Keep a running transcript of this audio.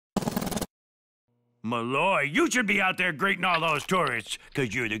Malloy, you should be out there greeting all those tourists,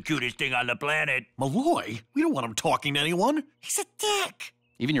 because you're the cutest thing on the planet. Malloy? We don't want him talking to anyone. He's a dick.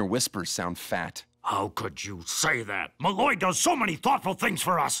 Even your whispers sound fat. How could you say that? Malloy does so many thoughtful things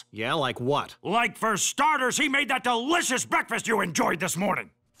for us. Yeah, like what? Like, for starters, he made that delicious breakfast you enjoyed this morning.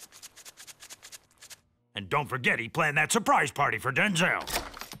 And don't forget, he planned that surprise party for Denzel.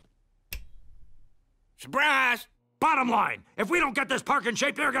 Surprise! Bottom line, if we don't get this park in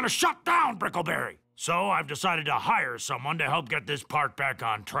shape, they're gonna shut down Brickleberry. So I've decided to hire someone to help get this park back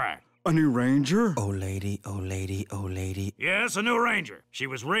on track. A new ranger? Oh, lady, oh, lady, oh, lady. Yes, a new ranger. She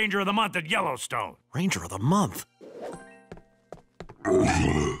was Ranger of the Month at Yellowstone. Ranger of the Month?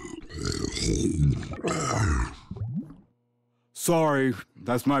 Sorry,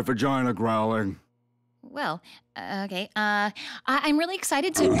 that's my vagina growling. Well, okay. I'm really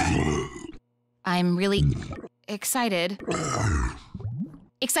excited to... I'm really excited.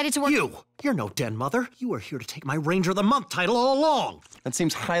 Excited to work... You're no den mother. You were here to take my Ranger of the Month title all along. That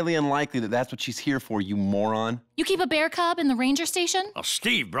seems highly unlikely that that's what she's here for, you moron. You keep a bear cub in the ranger station? Well,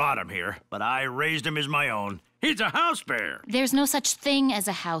 Steve brought him here, but I raised him as my own. He's a house bear. There's no such thing as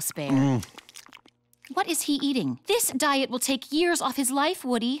a house bear. What is he eating? This diet will take years off his life,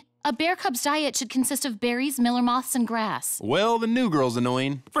 Woody. A bear cub's diet should consist of berries, miller moths, and grass. Well, the new girl's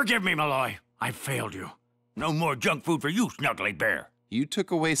annoying. Forgive me, Malloy. I failed you. No more junk food for you, Snuggly Bear. You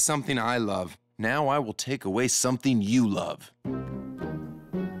took away something I love. Now I will take away something you love.